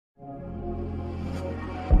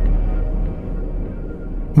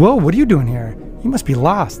Whoa, what are you doing here? You must be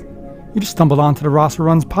lost. You just stumbled onto the Rosser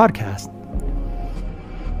Runs podcast.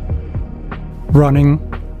 Running,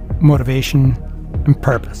 motivation, and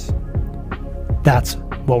purpose. That's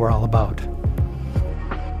what we're all about.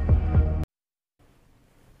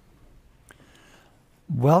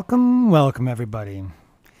 Welcome everybody.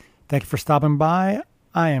 Thank you for stopping by.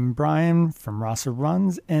 I am Brian from Rosser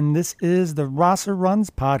Runs, and this is the Rosser Runs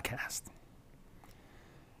podcast.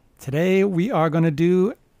 Today we are going to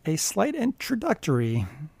do a slight introductory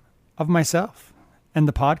of myself and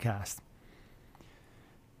the podcast.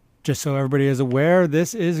 Just so everybody is aware,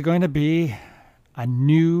 this is going to be a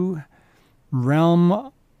new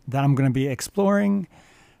realm that I'm going to be exploring.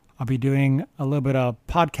 I'll be doing a little bit of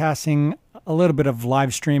podcasting, a little bit of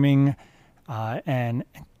live streaming, and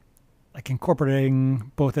like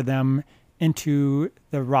incorporating both of them into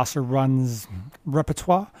the Rosser Runs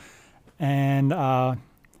repertoire. And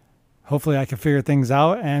hopefully I can figure things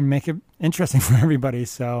out and make it interesting for everybody.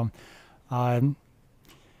 So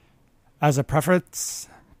as a preface,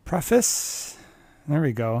 there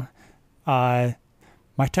we go. My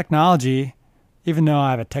technology, even though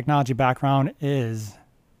I have a technology background, is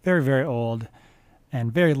very, very old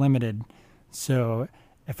and very limited. So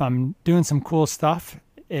if I'm doing some cool stuff,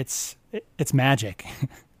 it's magic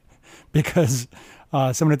because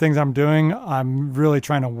some of the things I'm doing, I'm really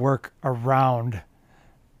trying to work around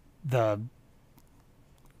the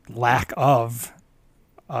lack of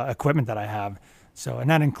equipment that I have. So, and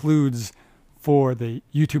that includes for the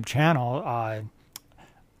YouTube channel, I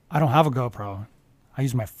don't have a GoPro. I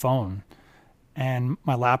use my phone and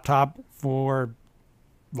my laptop for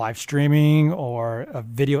live streaming or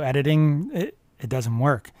video editing. It doesn't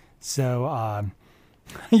work. So I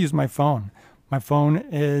use my phone. My phone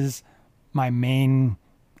is my main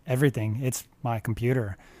everything. It's my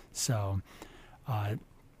computer. So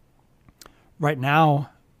right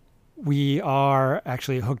now, we are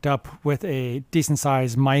actually hooked up with a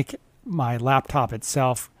decent-sized mic. My laptop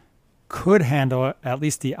itself could handle at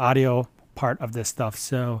least the audio part of this stuff.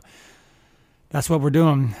 So that's what we're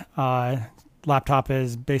doing. Laptop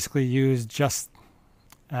is basically used just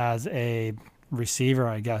as a receiver,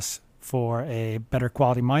 I guess, for a better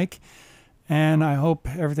quality mic. And I hope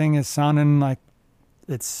everything is sounding like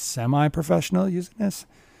it's semi-professional using this.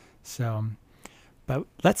 So, but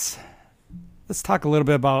let's talk a little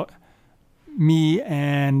bit about me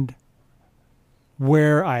and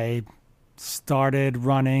where I started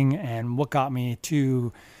running and what got me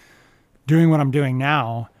to doing what I'm doing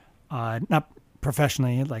now. Not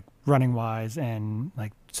professionally, like running wise and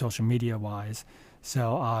like social media wise.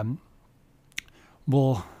 So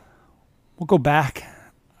we'll go back,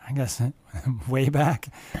 I guess, way back.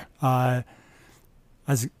 As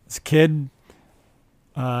a kid,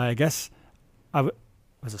 I guess I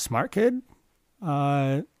was a smart kid.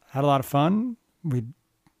 Had a lot of fun. We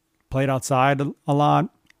played outside a lot.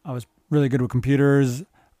 I was really good with computers.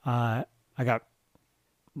 I got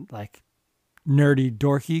like nerdy,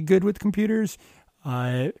 dorky good with computers.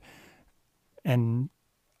 And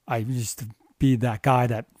I used to be that guy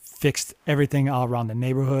that fixed everything all around the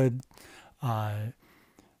neighborhood. I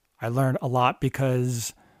learned a lot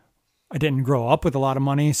because I didn't grow up with a lot of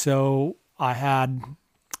money, so I had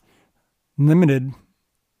limited,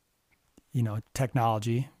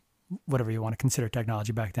 technology, whatever you want to consider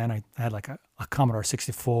technology back then. I had like a Commodore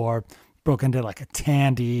 64, broke into like a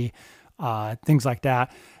Tandy, things like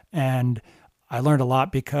that. And I learned a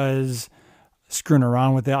lot because screwing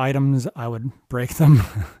around with the items, I would break them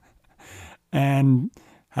and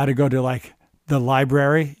had to go to like the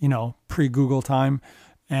library, pre-Google time,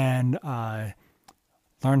 and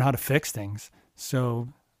learn how to fix things. So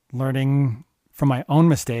learning from my own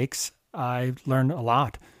mistakes, I learned a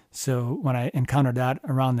lot. So when I encountered that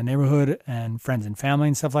around the neighborhood and friends and family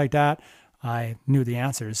and stuff like that, I knew the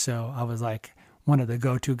answers. So I was like one of the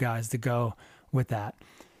go-to guys to go with that.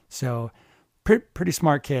 So pretty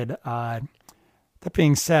smart kid. That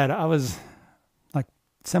being said, I was like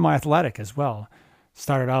semi-athletic as well.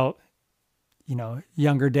 Started out,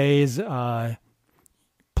 younger days,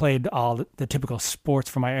 played all the typical sports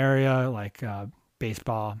from my area, like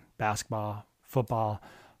baseball, basketball, football,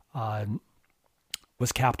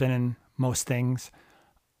 was captain in most things.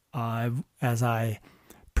 As I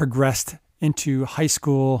progressed into high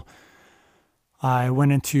school, I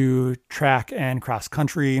went into track and cross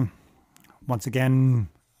country. Once again,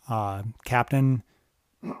 captain,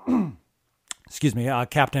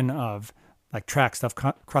 captain of like track stuff,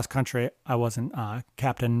 cross country. I wasn't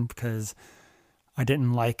captain because I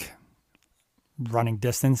didn't like running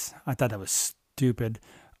distance. I thought that was stupid.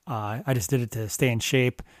 I just did it to stay in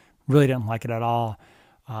shape. Really didn't like it at all.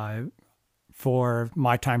 for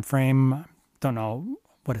my time frame. Don't know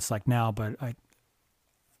what it's like now, but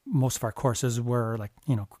most of our courses were like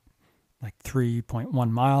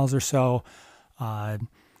 3.1 miles or so. I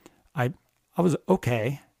was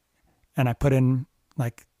okay, and I put in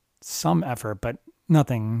like some effort, but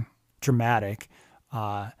nothing dramatic.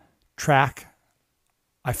 Track,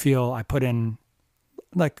 I feel I put in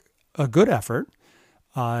like a good effort.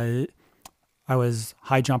 I was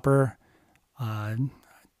high jumper. I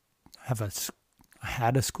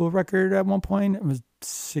had a school record at one point. It was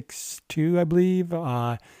 6'2", I believe.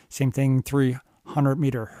 Same thing,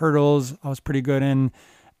 300-meter hurdles I was pretty good in.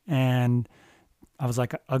 And I was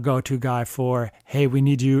like a go-to guy for, hey, we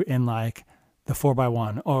need you in like the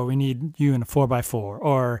 4x1, or we need you in a 4x4,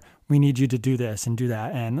 or we need you to do this and do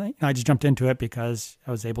that. And I just jumped into it because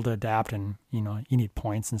I was able to adapt, and, you need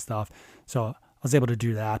points and stuff. So I was able to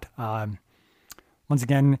do that. Once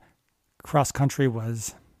again, cross country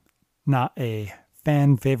was not a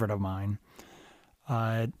fan favorite of mine.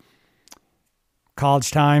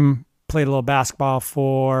 College time, played a little basketball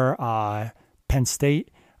for Penn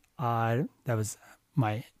State. That was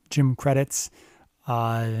my gym credits.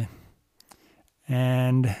 And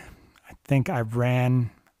I think I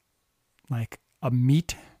ran like a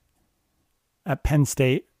meet at Penn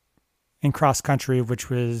State in cross country, which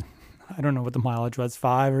was, I don't know what the mileage was,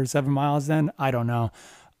 5 or 7 miles then. I don't know.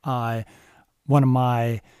 One of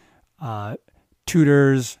my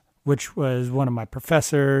tutors, which was one of my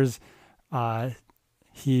professors,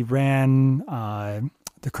 he ran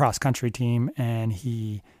the cross country team, and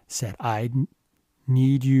he said, I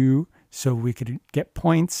need you so we could get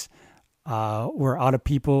points. We're out of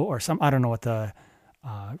people or I don't know what the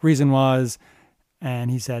reason was.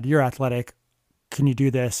 And he said, you're athletic. Can you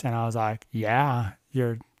do this? And I was like, yeah,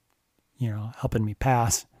 you're, helping me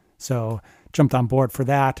pass. So jumped on board for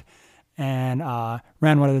that, and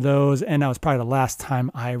ran one of those. And that was probably the last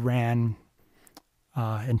time I ran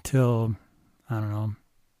until, I don't know,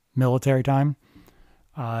 military time.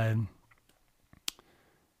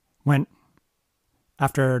 Went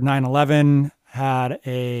after 9/11, had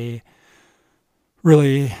a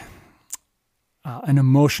really an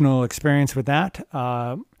emotional experience with that.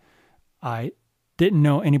 I didn't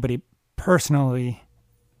know anybody personally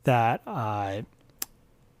that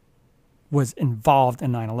was involved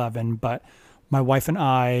in 9/11, but my wife and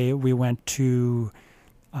I, we went to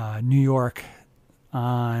New York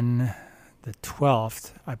on the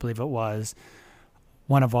 12th, I believe it was.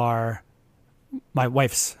 My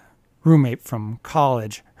wife's roommate from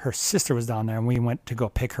college, her sister was down there, and we went to go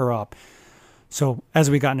pick her up. So as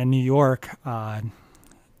we got into New York,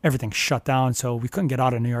 everything shut down, so we couldn't get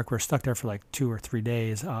out of New York. We were stuck there for like 2 or 3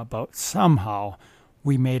 days, but somehow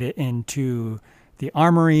we made it into the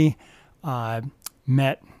Armory,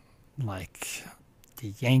 met like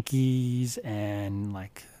the Yankees and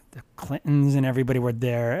like the Clintons, and everybody were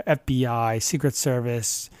there, FBI, Secret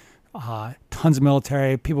Service, tons of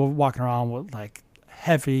military, people walking around with like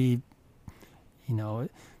heavy,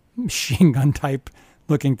 machine gun type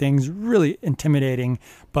looking things, really intimidating.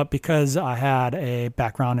 But because I had a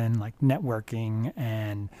background in like networking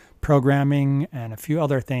and programming and a few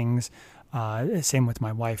other things, same with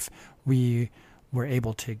my wife, we were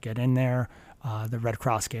able to get in there. The Red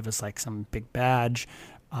Cross gave us like some big badge.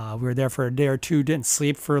 We were there for a day or two, didn't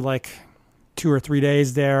sleep for like 2 or 3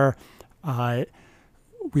 days there.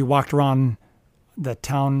 We walked around the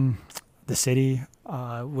town, the city,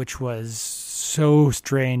 which was so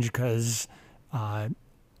strange because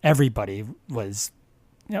everybody was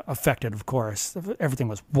affected, of course. Everything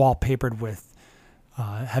was wallpapered with,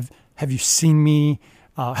 have you seen me?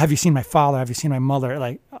 Have you seen my father? Have you seen my mother?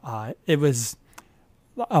 Like, it was,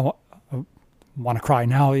 I want to cry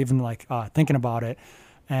now, even like thinking about it.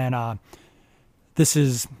 And this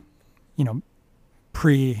is,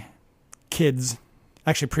 pre-kids,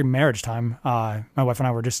 actually pre-marriage time. My wife and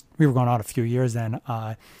I we were going out a few years then.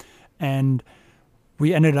 And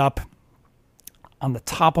we ended up on the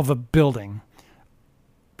top of a building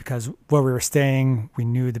because where we were staying, we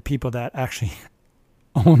knew the people that actually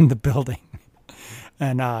owned the building.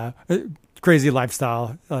 And crazy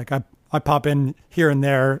lifestyle. Like I pop in here and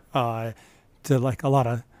there to like a lot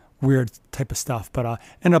of weird type of stuff, but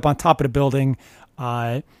ended up on top of the building.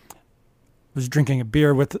 I was drinking a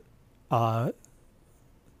beer with the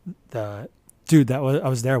dude that I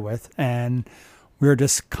was there with, and we were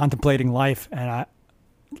just contemplating life. And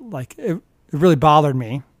it really bothered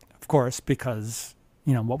me, of course, because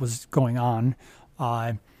what was going on.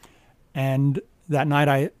 And that night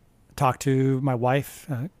I talked to my wife,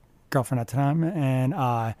 girlfriend at the time, and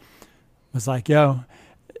was like, yo,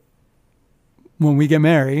 when we get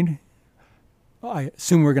married, I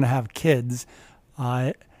assume we're going to have kids.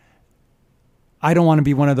 I don't want to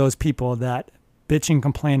be one of those people that bitch and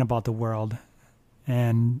complain about the world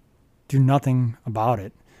and do nothing about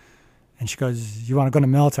it. And she goes, you want to go to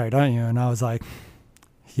the military, don't you? And I was like,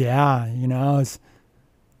 yeah, it's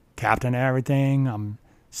captain and everything. I'm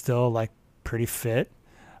still like pretty fit.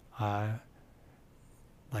 I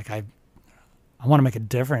want to make a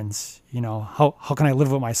difference. How can I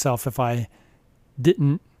live with myself if I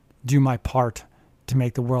didn't do my part to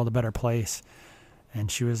make the world a better place?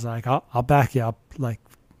 And she was like, I'll back you up, like,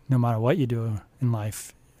 no matter what you do in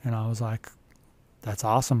life. And I was like, that's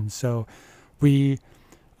awesome. So we,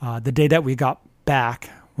 the day that we got back,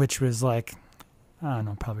 which was like, I don't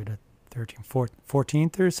know, probably the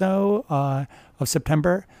 14th or so of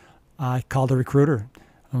September, I called a recruiter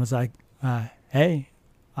and was like, hey,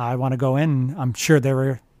 I want to go in. I'm sure they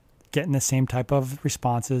were getting the same type of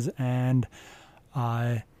responses. And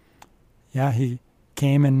he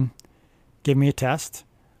came and gave me a test,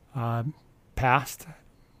 passed,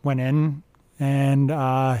 went in, and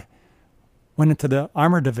went into the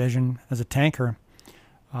armor division as a tanker.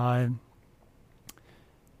 Did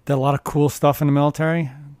a lot of cool stuff in the military,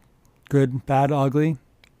 good, bad, ugly.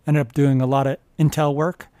 Ended up doing a lot of intel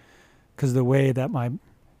work because of the way that my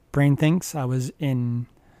brain thinks. I was in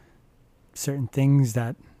certain things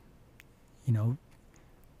that,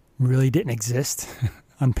 really didn't exist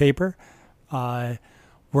on paper.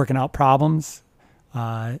 Working out problems.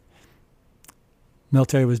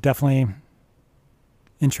 Military was definitely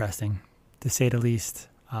interesting, to say the least.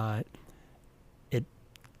 It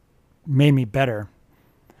made me better.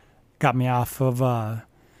 Got me off of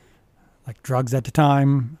drugs at the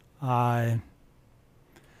time. I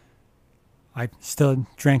still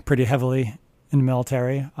drank pretty heavily in the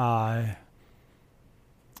military.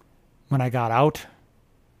 When I got out,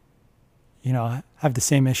 I have the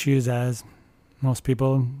same issues as most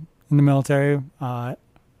people in the military. I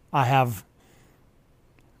have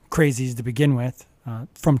crazies to begin with.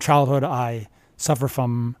 From childhood, I suffer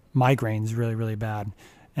from migraines really, really bad.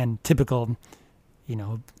 And typical,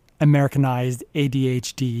 Americanized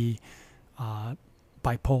ADHD,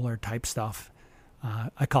 bipolar type stuff.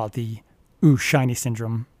 I call it the ooh, shiny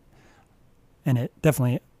syndrome. And it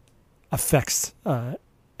definitely affects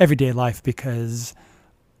everyday life because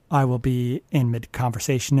I will be in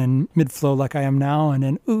mid-conversation and mid-flow like I am now, and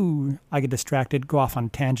then, ooh, I get distracted, go off on a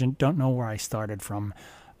tangent, don't know where I started from.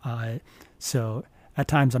 So at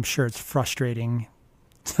times I'm sure it's frustrating,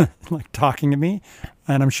 like talking to me,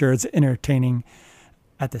 and I'm sure it's entertaining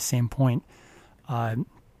at the same point.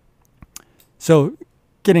 So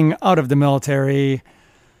getting out of the military,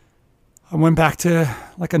 I went back to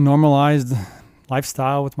like a normalized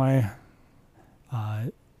lifestyle with my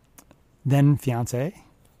then fiance,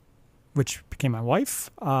 which became my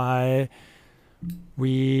wife.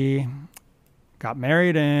 We got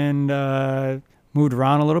married and moved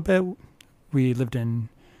around a little bit. We lived in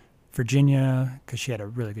Virginia because she had a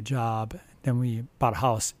really good job. Then we bought a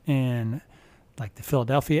house in like the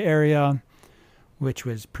Philadelphia area, which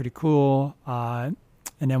was pretty cool. And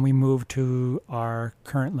then we moved to our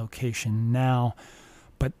current location now.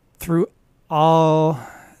 But through all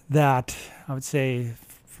that, I would say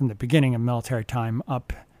from the beginning of military time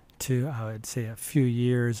up to, I would say, a few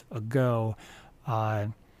years ago,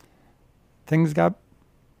 things got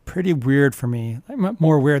pretty weird for me,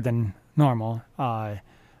 more weird than normal. I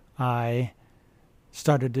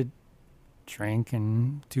started to drink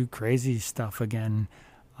and do crazy stuff again.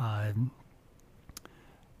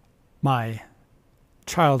 My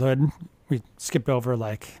childhood, we skipped over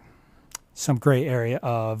like some gray area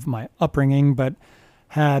of my upbringing, but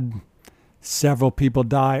had several people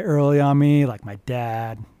die early on me, like my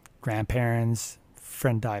dad, grandparents,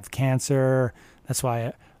 friend died of cancer. That's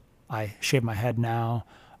why I shave my head now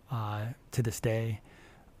to this day.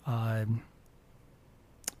 A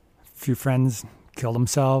few friends killed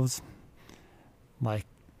themselves. Like,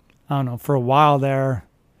 I don't know, for a while there,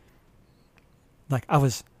 like I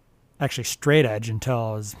was actually straight edge until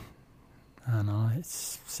I was, I don't know,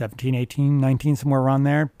 it's 17, 18, 19, somewhere around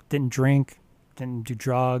there. Didn't drink, didn't do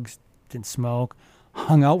drugs, didn't smoke,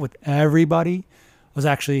 hung out with everybody. I was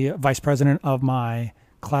actually vice president of my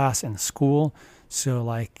class in school. So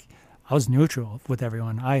like I was neutral with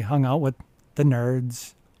everyone. I hung out with the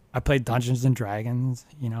nerds. I played Dungeons and Dragons,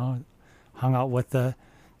 hung out with the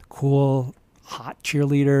cool hot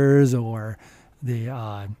cheerleaders or the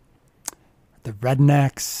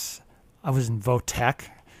rednecks. I was in VOTEC,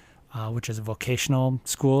 which is a vocational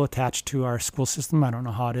school attached to our school system. I don't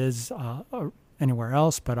know how it is anywhere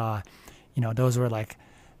else, but those were like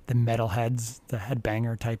the metalheads, the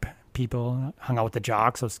headbanger type people, hung out with the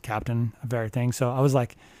jocks. I was captain of everything. So I was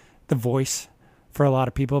like the voice for a lot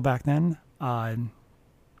of people back then. I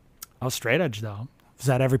was straight edge though. Was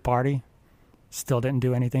at every party. Still didn't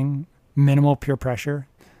do anything. Minimal peer pressure.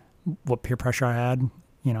 What peer pressure I had,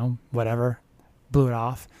 whatever. Blew it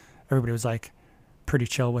off. Everybody was like pretty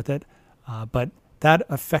chill with it. But that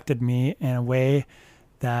affected me in a way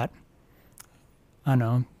that, I don't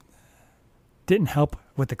know, didn't help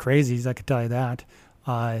with the crazies, I could tell you that.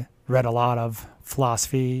 I read a lot of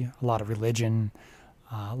philosophy, a lot of religion,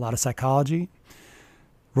 a lot of psychology.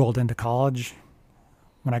 Rolled into college.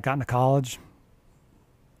 When I got into college,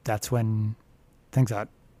 that's when things got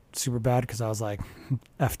super bad because I was like,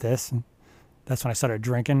 F this. And that's when I started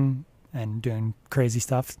drinking and doing crazy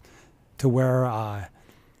stuff to where, I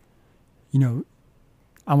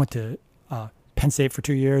went to Penn State for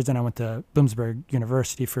 2 years, and I went to Bloomsburg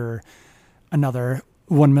University for another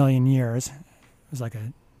 1 million years. It was like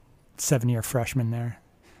a 7-year freshman there.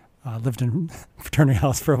 Lived in fraternity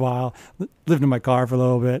house for a while, lived in my car for a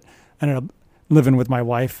little bit, ended up living with my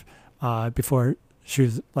wife before she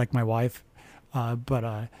was like my wife. But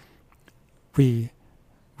I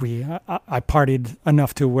partied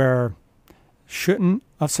enough to where shouldn't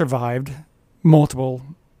have survived multiple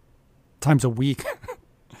times a week.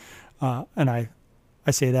 And I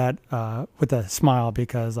say that with a smile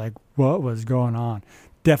because like what was going on?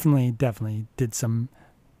 Definitely did some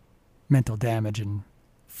mental damage and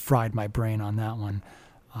fried my brain on that one.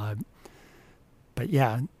 But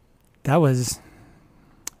yeah, that was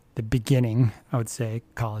the beginning, I would say,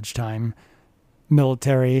 college time.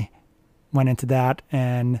 Military, went into that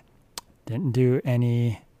and didn't do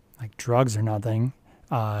any like drugs or nothing.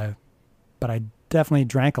 But I definitely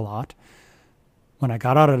drank a lot. When I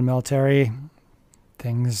got out of the military,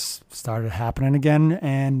 things started happening again.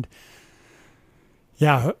 And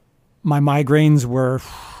yeah, my migraines were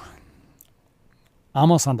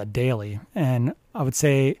almost on the daily. And I would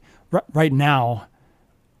say right now,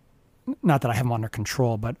 not that I have them under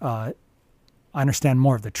control, but I understand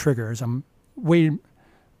more of the triggers. One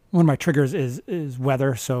of my triggers is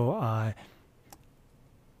weather. So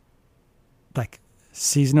like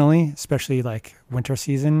seasonally, especially like winter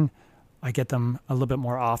season, I get them a little bit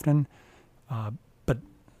more often. But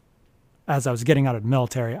as I was getting out of the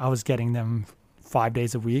military, I was getting them 5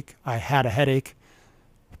 days a week. I had a headache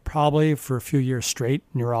probably for a few years straight.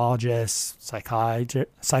 Neurologist,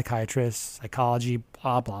 psychiatrist, psychology,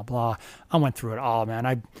 blah, blah, blah. I went through it all, man.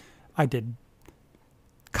 I did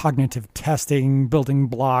cognitive testing, building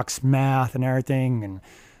blocks, math and everything, and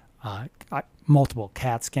multiple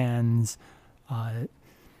CAT scans. I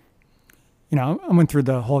went through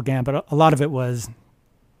the whole gamut, but a lot of it was,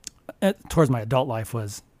 towards my adult life,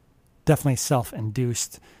 was definitely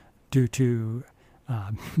self-induced due to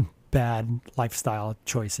bad lifestyle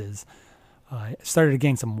choices. I started to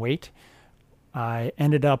gain some weight. I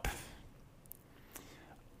ended up,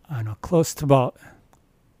 close to about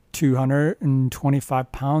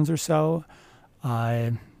 225 pounds or so.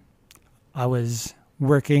 I was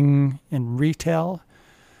working in retail.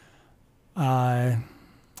 In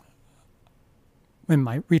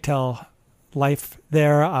my retail life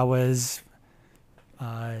there, I was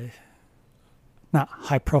not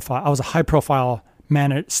high profile. I was a high profile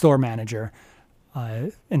store manager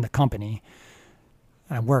in the company.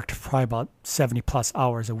 I worked probably about 70 plus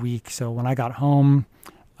hours a week. So when I got home,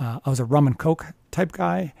 I was a rum and coke type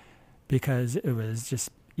guy because it was just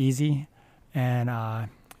easy. And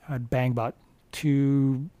I'd bang about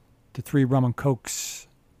 2 to 3 rum and cokes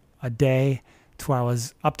a day to where I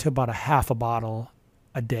was up to about a half a bottle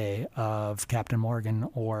a day of Captain Morgan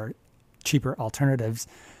or cheaper alternatives.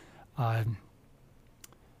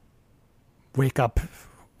 Wake up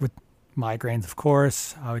with migraines, of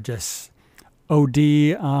course. I would just OD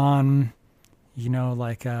on,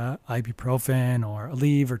 like ibuprofen or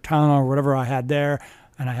Aleve or Tylenol or whatever I had there.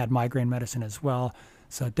 And I had migraine medicine as well.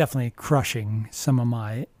 So definitely crushing some of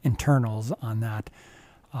my internals on that.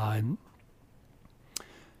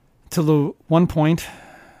 Till one point,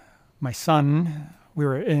 my son, we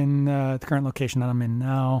were in the current location that I'm in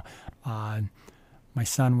now. My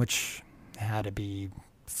son, which had to be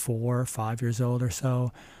 4 or 5 years old or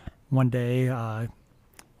so, one day,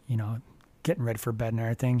 getting ready for bed and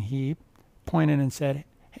everything, he pointed and said,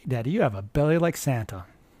 "Hey, Daddy, you have a belly like Santa."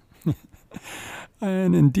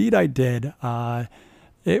 And indeed I did.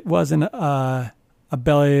 It wasn't a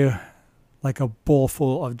belly like a bowl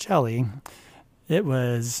full of jelly. It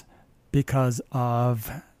was because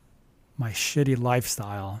of my shitty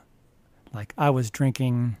lifestyle. Like I was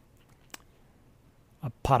drinking a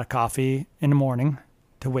pot of coffee in the morning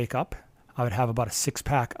to wake up. I would have about a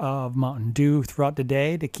 6-pack of Mountain Dew throughout the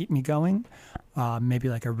day to keep me going, maybe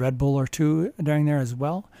like a Red Bull or two during there as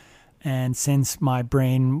well. And since my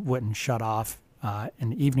brain wouldn't shut off in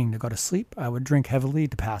the evening to go to sleep, I would drink heavily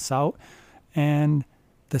to pass out, and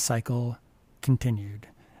the cycle continued.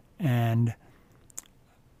 And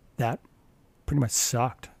that pretty much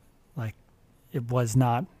sucked. Like, it was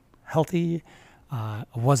not healthy. I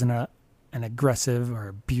wasn't an aggressive or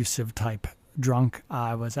abusive type drunk.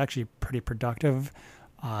 I was actually pretty productive.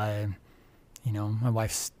 My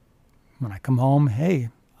wife's, when I come home, hey,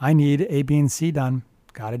 I need A, B, and C done.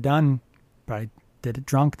 Got it done, but I did it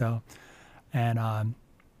drunk though. And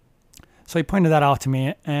so he pointed that out to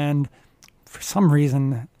me, and for some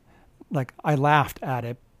reason, like, I laughed at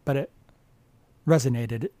it, but it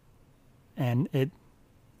resonated, and it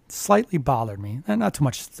slightly bothered me. And not too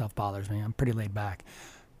much stuff bothers me. I'm pretty laid back,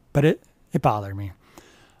 but it bothered me.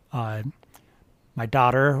 My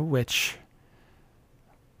daughter, which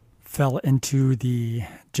fell into the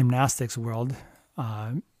gymnastics world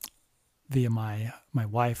via my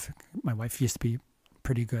wife. My wife used to be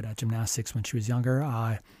pretty good at gymnastics when she was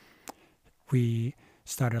younger. We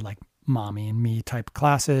started like mommy and me type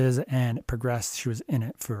classes, and it progressed. She was in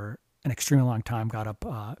it for an extremely long time, got up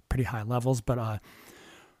pretty high levels, but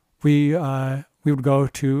we would go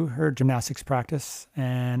to her gymnastics practice,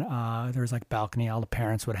 and there was like balcony. All the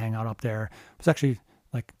parents would hang out up there. It was actually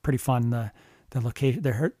like pretty fun. The location,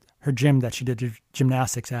 her gym that she did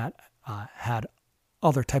gymnastics at had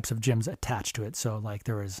other types of gyms attached to it. So like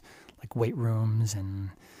there was like weight rooms and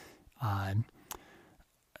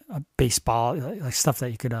baseball, like stuff that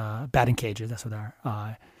you could batting cages. That's what they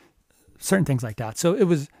are. Certain things like that. So it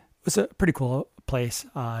was a pretty cool place.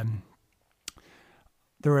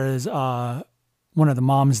 There was one of the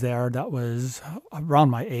moms there that was around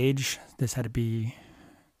my age. This had to be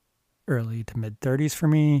early to mid 30s for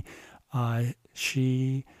me.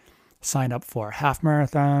 She signed up for a half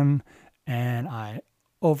marathon, and I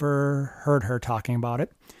overheard her talking about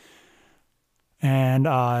it. And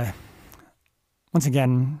once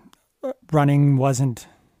again, running wasn't,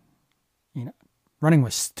 running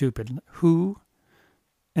was stupid. Who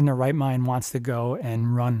in their right mind wants to go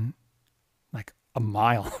and run like a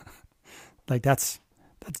mile? Like that's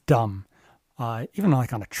dumb. Even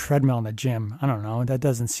like on a treadmill in the gym, I don't know. That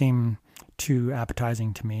doesn't seem too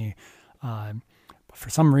appetizing to me. But for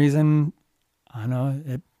some reason, I don't know,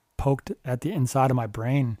 it poked at the inside of my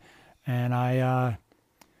brain, and I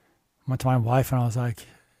went to my wife and I was like,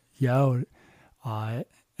 "Yo,"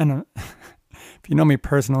 and if you know me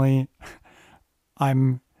personally,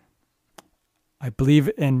 I believe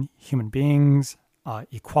in human beings,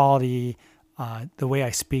 equality. The way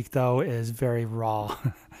I speak, though, is very raw,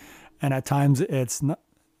 and at times it's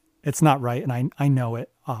not right, and I know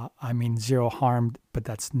it. I mean, zero harm, but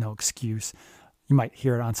that's no excuse. You might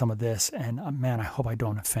hear it on some of this, and man, I hope I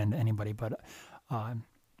don't offend anybody, but I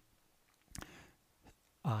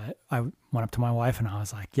went up to my wife and I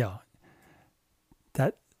was like, "Yo,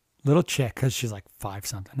 that little chick," because she's like 5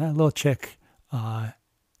 something, that little chick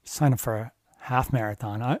signed up for a half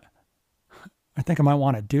marathon. I think I might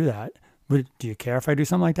want to do that. Do you care if I do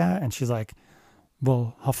something like that? And she's like,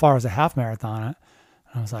 "Well, how far is a half marathon?" And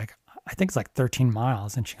I was like, "I think it's like 13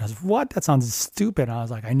 miles. And she goes, "What? That sounds stupid." And I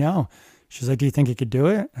was like, "I know." She's like, "Do you think you could do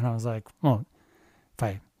it?" And I was like, "Well, if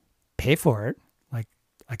I pay for it, like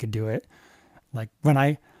I could do it." Like when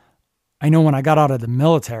I know when I got out of the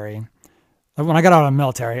military, I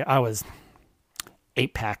was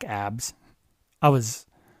 8-pack abs. I was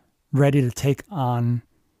ready to take on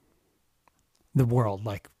the world,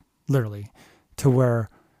 like literally, to where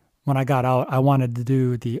when I got out, I wanted to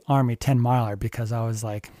do the Army 10-miler because I was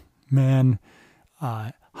like, man,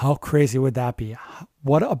 how crazy would that be?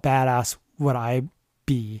 What a badass would I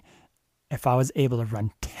be if I was able to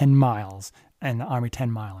run 10 miles in the Army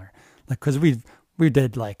 10-miler? Like, because we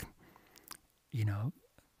did like,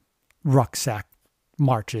 rucksack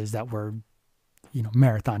marches that were,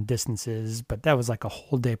 marathon distances, but that was like a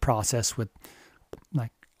whole day process with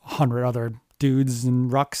like 100 other dudes in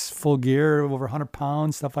rucks, full gear, over 100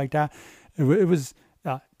 pounds, stuff like that. It was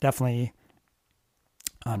definitely,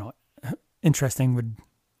 I don't know, interesting would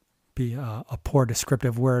be a poor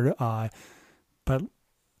descriptive word, but it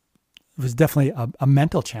was definitely a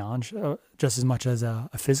mental challenge just as much as a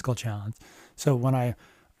physical challenge. So when I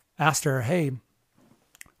asked her, "Hey,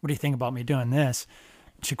 what do you think about me doing this?"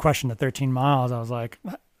 She questioned the 13 miles. I was like,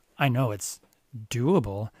 I know it's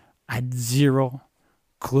doable. I had zero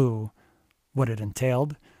clue what it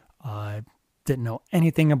entailed. Didn't know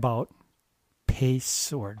anything about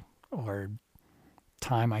pace or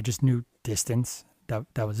time. I just knew distance.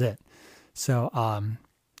 That was it. So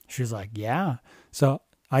She was like, yeah. So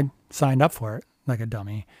I signed up for it like a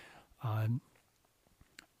dummy. Uh,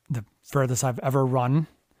 the furthest I've ever run,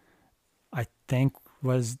 I think,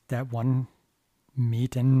 was that one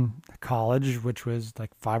meet in college, which was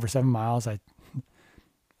like 5 or 7 miles.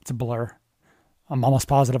 It's a blur. I'm almost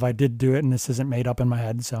positive I did do it, and this isn't made up in my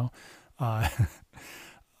head. So uh,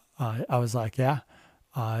 I was like, yeah,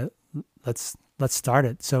 uh, let's start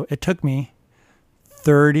it. So it took me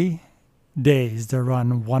 30 days to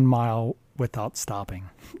run 1 mile without stopping.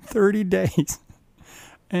 30 days.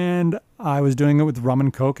 And I was doing it with rum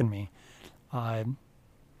and coke in me.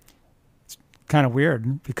 It's kind of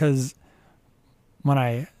weird because when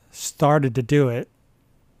I started to do it,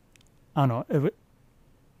 I don't know,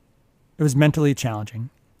 it was mentally challenging.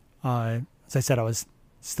 As I said, I was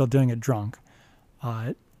still doing it drunk.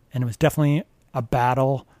 And it was definitely a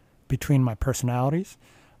battle between my personalities.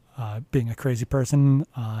 Being a crazy person,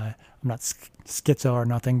 I'm not schizo or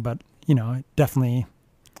nothing, but, I definitely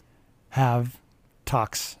have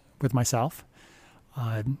talks with myself.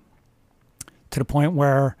 To the point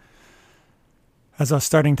where, as I was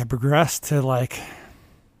starting to progress to like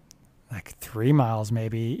 3 miles,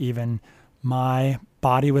 maybe even, my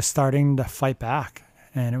body was starting to fight back.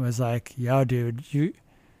 And it was like, yo, dude, you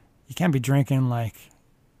can't be drinking like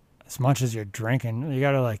as much as you're drinking. You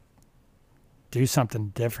got to like do something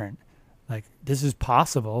different. Like, this is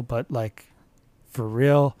possible, but like for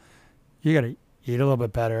real, you got to eat a little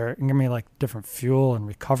bit better and give me like different fuel and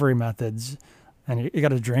recovery methods. And you got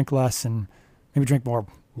to drink less and maybe drink more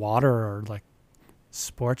water or like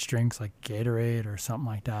sports drinks like Gatorade or something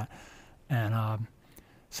like that. And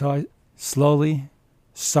so I slowly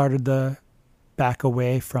started to back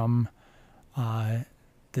away from the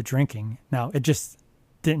drinking. Now, it just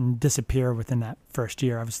didn't disappear within that first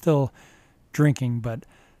year. I was still drinking, but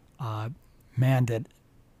man, did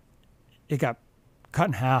it got cut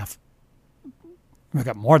in half. It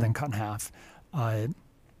got more than cut in half.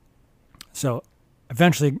 So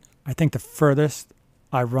eventually, I think the furthest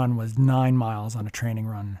I run was 9 miles on a training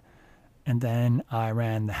run. And then I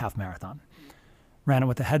ran the half marathon. Ran it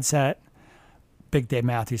with a headset. Big Dave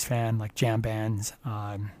Matthews fan, like jam bands.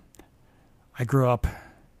 I grew up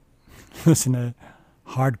listening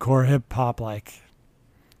to hardcore hip hop like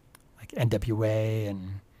NWA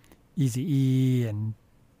and Eazy-E and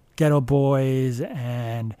Ghetto Boys,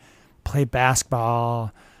 and played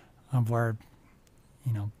basketball. Wore,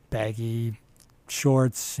 baggy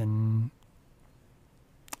shorts and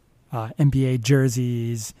NBA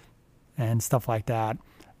jerseys and stuff like that.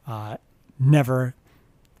 Never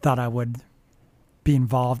thought I would be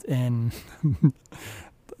involved in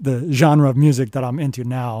the genre of music that I'm into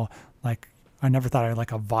now. Like, I never thought I'd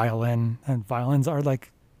like a violin, and violins are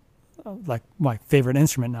like my favorite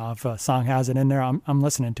instrument now. If a song has it in there, I'm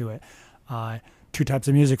listening to it. Two types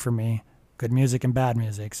of music for me: good music and bad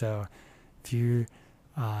music. So if you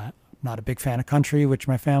not a big fan of country, which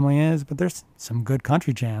my family is, but there's some good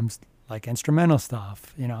country jams, like instrumental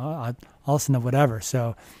stuff. I'll listen to whatever.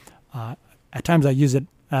 So at times I use it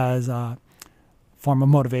as a form of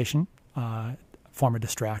motivation, form of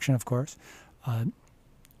distraction, of course.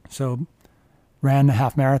 So ran the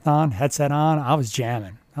half marathon, headset on. I was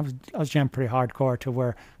jamming. I was jamming pretty hardcore, to where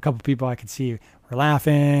a couple people I could see were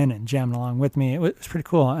laughing and jamming along with me. It was pretty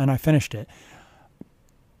cool, and I finished it.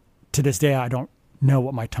 To this day, I don't know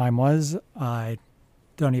what my time was. I'm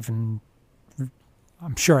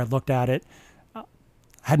sure I looked at it. I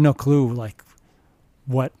had no clue like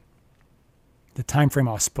what the time frame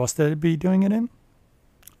I was supposed to be doing it in.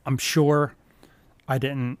 I'm sure I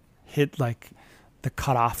didn't hit like the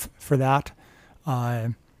cutoff for that.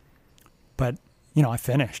 But I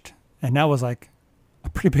finished, and that was like a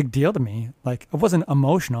pretty big deal to me. Like, I wasn't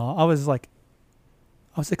emotional. I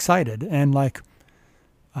was excited and like,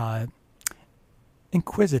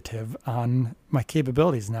 inquisitive on my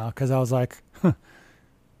capabilities now. 'Cause I was like,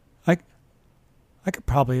 I could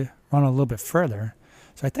probably run a little bit further.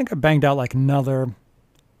 So I think I banged out like another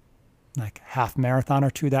like half marathon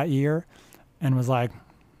or two that year, and was like,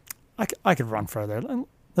 I could run further.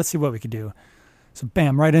 Let's see what we could do. So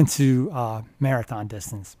bam, right into marathon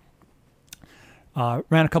distance.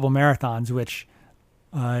 Ran a couple marathons, which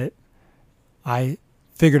I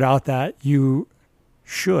figured out that you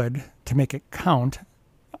should, to make it count,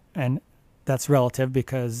 and that's relative,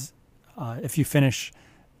 because if you finish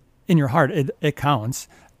in your heart, it counts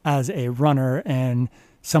as a runner, and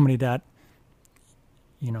somebody that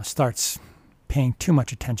starts paying too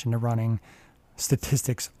much attention to running.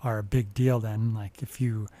 Statistics are a big deal then. Like, if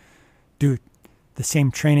you do the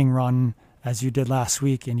same training run as you did last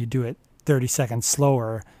week and you do it 30 seconds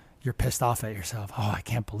slower, you're pissed off at yourself. Oh, I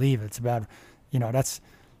can't believe it's bad. That's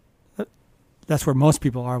that's where most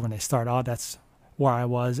people are when they start out. That's where I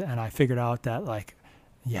was, and I figured out that like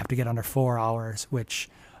you have to get under 4 hours, which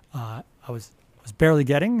I was barely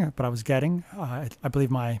getting, but I was getting. I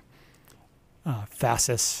believe my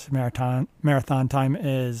fastest marathon time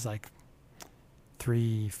is like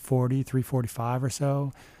 3:40, 3:45 or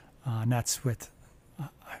so, and that's with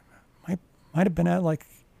might have been at like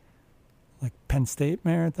Penn State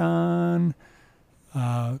Marathon,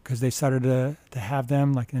 because they started to have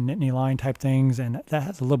them like the Nittany Lion type things, and that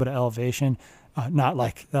has a little bit of elevation, not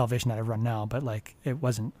like the elevation that I run now, but like it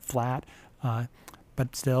wasn't flat,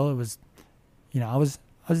 but still it was, I was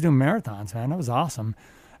doing marathons, man. That was awesome.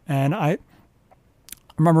 And I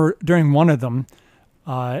remember during one of them,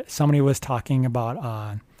 somebody was talking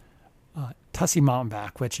about Tussey Mountain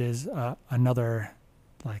Back, which is another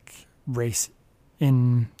like race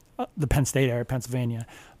in the Penn State area, Pennsylvania,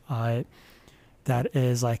 that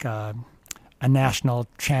is like a national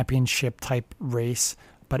championship type race,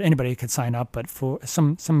 but anybody could sign up. But for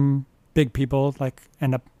some big people like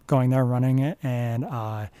end up going there running it, and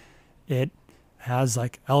it has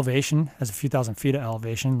like elevation, has a few thousand feet of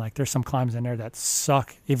elevation. Like there's some climbs in there that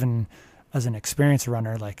suck, even as an experienced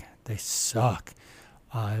runner, like they suck.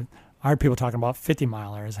 I heard people talking about 50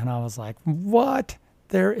 milers, and I was like, what?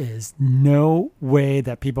 There is no way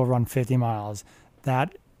that people run 50 miles.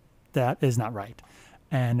 That is not right.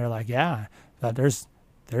 And they're like, yeah, that there's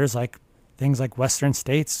like things like Western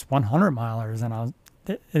States 100 milers, and I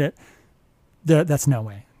was, that's no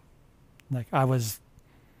way. Like there was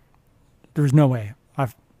no way. I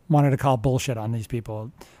wanted to call bullshit on these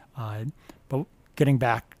people, but getting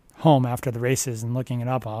back home after the races and looking it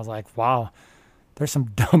up, I was like, wow, there's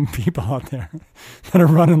some dumb people out there that are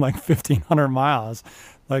running like 1,500 miles.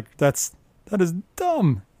 Like that is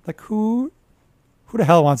dumb. Like who the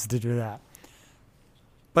hell wants to do that?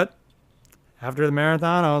 But after the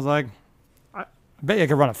marathon, I was like, I bet you I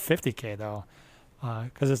could run a 50K though,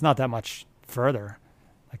 because it's not that much further,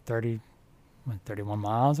 like 31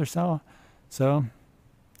 miles or so. So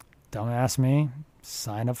don't ask me,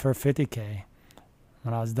 sign up for a 50K.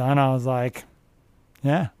 When I was done, I was like,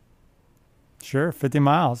 yeah, sure, 50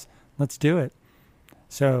 miles. Let's do it.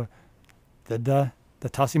 So did the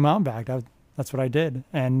Tussey Mountain Back. That's what I did.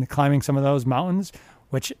 And climbing some of those mountains,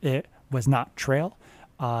 which it was not trail.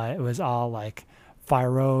 It was all like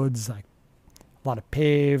fire roads, like a lot of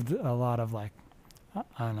paved, a lot of like, I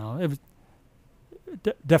don't know. It was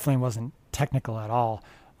definitely wasn't technical at all.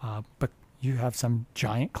 But you have some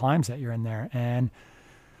giant climbs that you're in there. And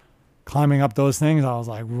climbing up those things, I was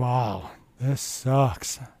like, wow, this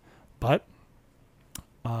sucks. But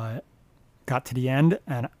got to the end,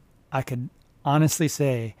 and I could honestly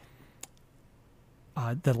say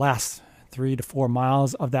the last 3 to 4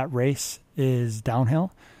 miles of that race is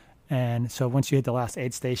downhill. And so once you hit the last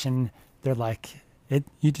aid station, they're like,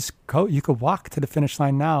 you could walk to the finish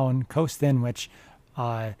line now and coast in, which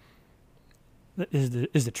is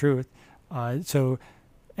the truth. So,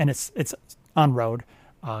 and it's on road,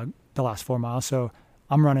 the last 4 miles. So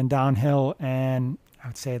I'm running downhill, and I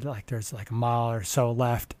would say like there's like a mile or so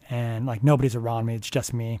left, and like nobody's around me. It's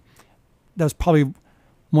just me. That was probably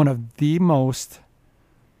one of the most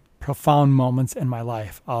profound moments in my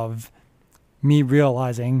life of me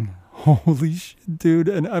realizing, holy shit, dude.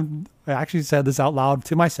 And I actually said this out loud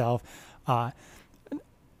to myself,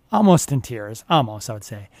 almost in tears, I would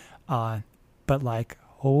say. But like,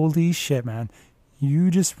 holy shit, man, you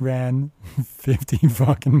just ran 50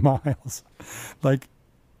 fucking miles. Like,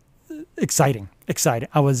 exciting.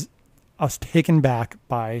 I was taken back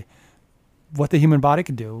by what the human body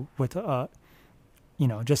could do with,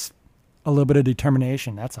 just a little bit of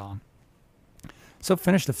determination. That's all. So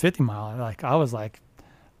finished the 50 mile. Like,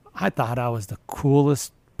 I thought I was the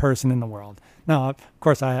coolest person in the world. Now, of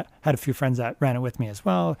course, I had a few friends that ran it with me as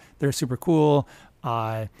well. They're super cool.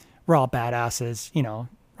 We're all badasses,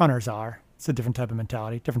 runners are. It's a different type of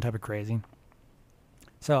mentality, different type of crazy.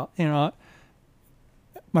 So,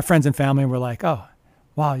 my friends and family were like, oh,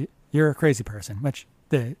 wow, you're a crazy person, which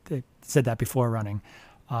they said that before running.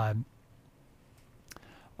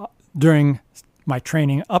 During my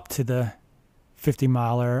training up to the 50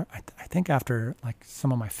 miler, I think after like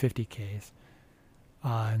some of my 50Ks,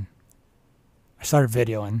 I started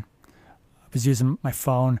videoing. I was using my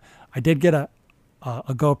phone. I did get a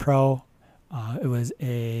GoPro. It was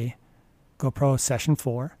a GoPro Session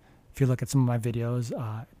 4. If you look at some of my videos,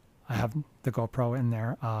 I have the GoPro in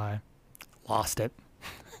there. Lost it.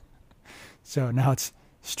 So now it's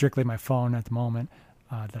strictly my phone at the moment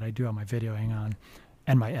that I do all my videoing on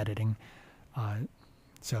and my editing.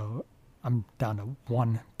 So I'm down to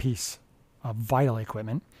one piece of vital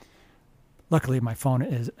equipment. Luckily, my phone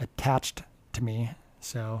is attached to me.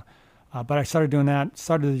 So, but I started doing that,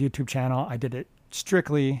 started the YouTube channel. I did it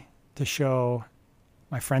strictly to show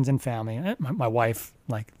my friends and family, and my wife,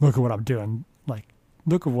 like, look at what I'm doing. Like,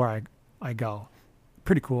 look at where I go.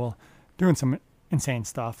 Pretty cool. Doing some insane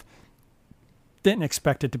stuff. Didn't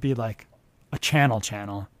expect it to be like a channel.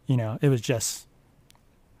 It was just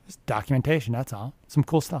documentation. That's all. Some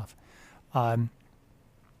cool stuff. Then,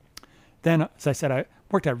 as I said, I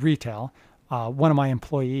worked at retail. One of my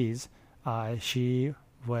employees, she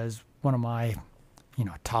was one of my,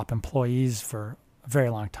 top employees for a very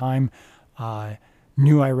long time.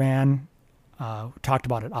 Knew I ran, talked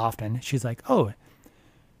about it often. She's like, oh,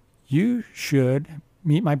 you should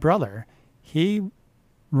meet my brother. He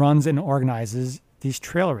runs and organizes these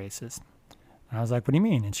trail races. And I was like, what do you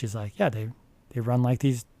mean? And she's like, yeah, they run like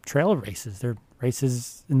these trail races. They're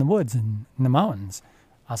races in the woods and in the mountains.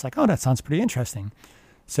 I was like, oh, that sounds pretty interesting.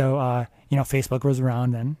 So, Facebook was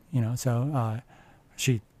around then, so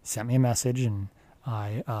she sent me a message, and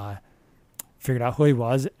I figured out who he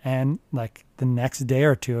was. And like the next day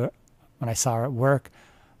or two, when I saw her at work,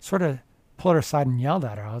 sort of pulled her aside and yelled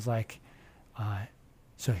at her. I was like,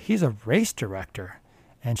 so he's a race director.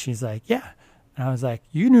 And she's like, yeah. And I was like,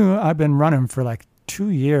 you knew I've been running for like 2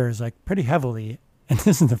 years, like pretty heavily, and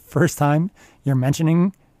this is the first time you're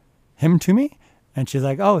mentioning him to me? And she's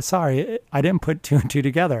like, oh, sorry, I didn't put 2 and 2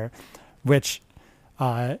 together, which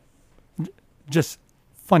just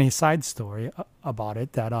funny side story about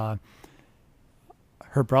it, that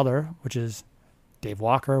her brother, which is Dave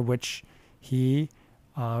Walker, which he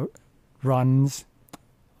runs,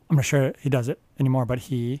 I'm not sure he does it anymore, but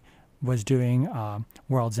he was doing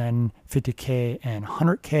World's End 50K and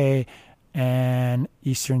 100K, and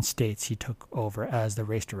Eastern States he took over as the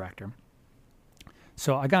race director.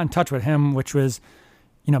 So I got in touch with him, which was,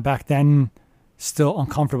 back then still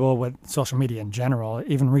uncomfortable with social media in general,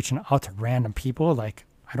 even reaching out to random people. Like,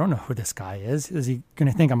 I don't know who this guy is. Is he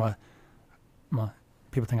going to think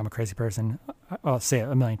people think I'm a crazy person? I'll say it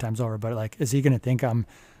a million times over, but like, is he going to think I'm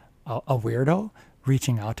a weirdo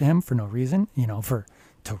reaching out to him for no reason,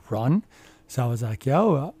 to run? So I was like,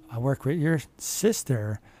 yo, I work with your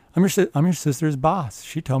sister. I'm your sister's boss.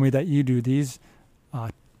 She told me that you do these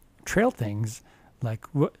trail things. Like,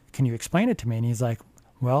 what, can you explain it to me? And he's like,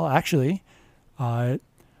 well, actually,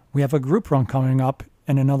 we have a group run coming up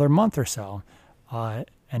in another month or so.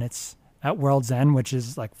 And it's at World's End, which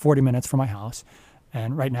is like 40 minutes from my house.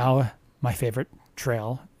 And right now, my favorite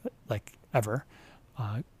trail, like ever,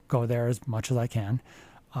 go there as much as I can.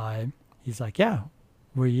 He's like, yeah,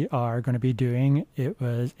 we are going to be doing, it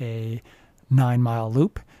was a 9-mile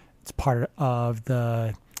loop. It's part of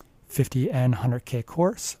the 50 and 100K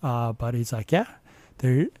course. But he's like, yeah,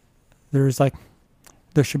 there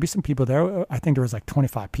should be some people there. I think there was like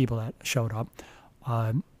 25 people that showed up.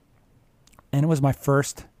 And it was my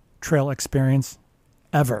first trail experience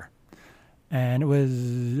ever. And it was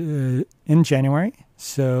in January,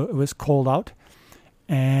 so it was cold out.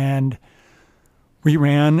 And we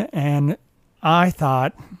ran, and I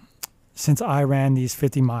thought, since I ran these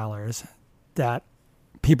 50 milers, that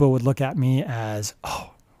people would look at me as,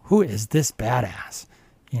 oh, who is this badass?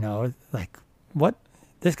 Like, what?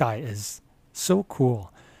 This guy is so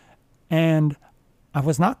cool. And I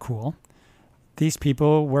was not cool. These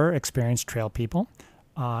people were experienced trail people.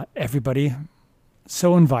 Everybody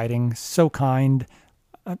so inviting, so kind.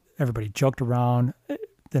 Everybody joked around.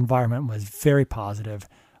 The environment was very positive.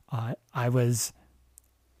 I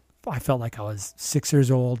felt like I was 6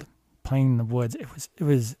 years old playing in the woods. It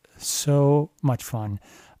was so much fun.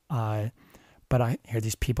 But I hear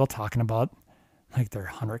these people talking about like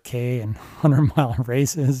their 100K and 100-mile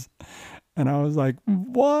races. And I was like,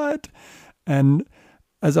 what? And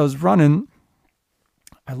as I was running,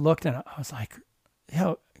 I looked and I was like,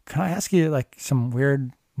 can I ask you like some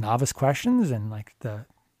weird novice questions? And like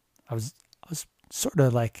I was sort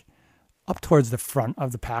of like up towards the front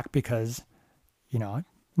of the pack because,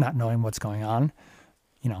 not knowing what's going on,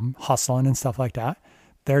 hustling and stuff like that.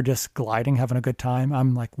 They're just gliding, having a good time.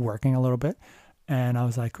 I'm like working a little bit. And I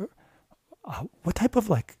was like, what type of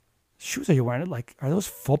like shoes are you wearing? Like, are those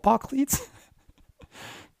football cleats?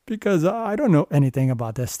 Because I don't know anything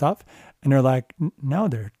about this stuff. And they're like, no,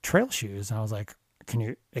 they're trail shoes. And I was like, can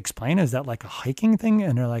you explain? Is that like a hiking thing?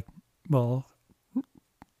 And they're like, well,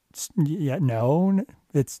 yeah, no,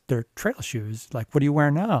 they're trail shoes. Like, what do you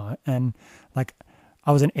wear now? And like,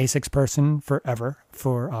 I was an Asics person forever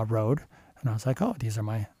for road. And I was like, oh, these are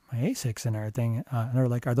my Asics and everything. And they're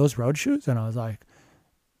like, are those road shoes? And I was like,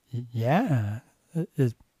 yeah.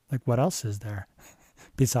 Like, what else is there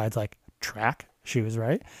besides like track shoes,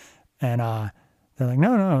 right? And they're like,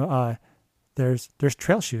 no, there's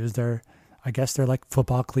trail shoes. They're I guess they're like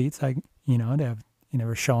football cleats. They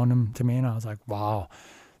were showing them to me, and I was like, wow.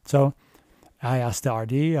 So I asked the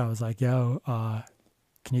RD, I was like, yo,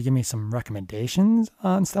 can you give me some recommendations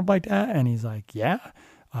on stuff like that? And he's like, yeah.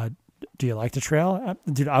 Do you like the trail?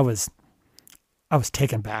 Dude, I was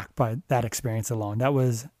taken back by that experience alone. That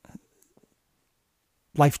was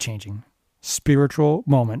life-changing, spiritual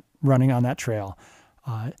moment running on that trail.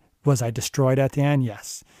 Was I destroyed at the end?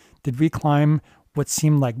 Yes. Did we climb what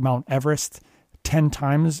seemed like Mount Everest 10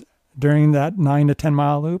 times during that 9 to 10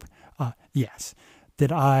 mile loop? Yes.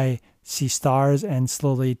 Did I see stars and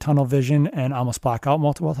slowly tunnel vision and almost black out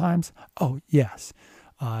multiple times? Oh, yes.